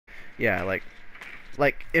Yeah, like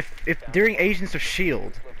if during Agents of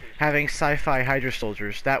Shield, having sci-fi Hydra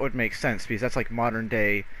soldiers, that would make sense because that's like modern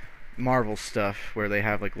day Marvel stuff where they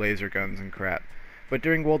have like laser guns and crap. But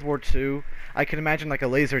during World War II, I can imagine like a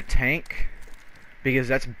laser tank because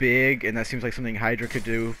that's big and that seems like something Hydra could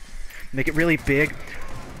do. Make it really big.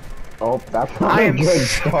 Oh, that's not a good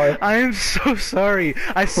start. I am so sorry.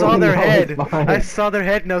 I saw their No, head. it's fine. I saw their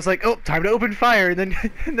head and I was like, "Oh, time to open fire." And then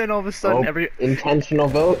and then all of a sudden Oh, intentional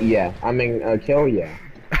vote? Yeah. I mean, kill? Yeah.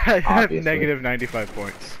 I have Obviously. negative 95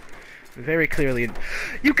 points. Very clearly.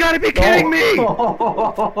 You gotta be kidding me!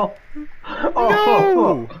 Oh.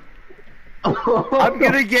 No! I'm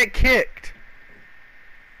gonna get kicked.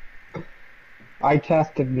 I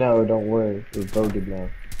tested no, don't worry. We voted no.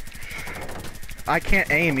 I can't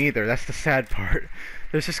aim either, that's the sad part.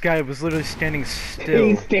 There's this guy who was literally standing still.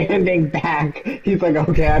 He's standing back. He's like,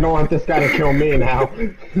 okay, I don't want this guy to kill me now.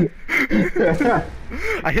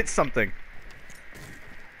 I hit something.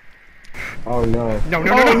 Oh no. No,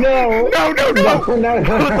 no, oh, no, no! No, no, no! No, no,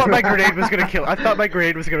 no. I thought my grenade was gonna kill. I thought my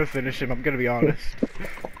grenade was gonna finish him, I'm gonna be honest.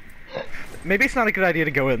 Maybe it's not a good idea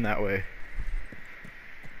to go in that way.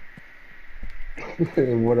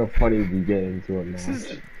 What a funny beginning to a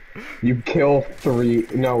match. You kill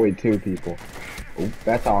two people. Oh,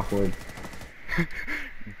 that's awkward.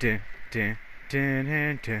 Dun, dun, dun,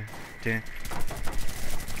 dun, dun, dun.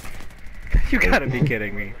 You gotta be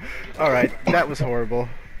kidding me. Alright, that was horrible.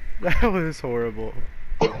 That was horrible.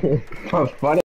 Funny.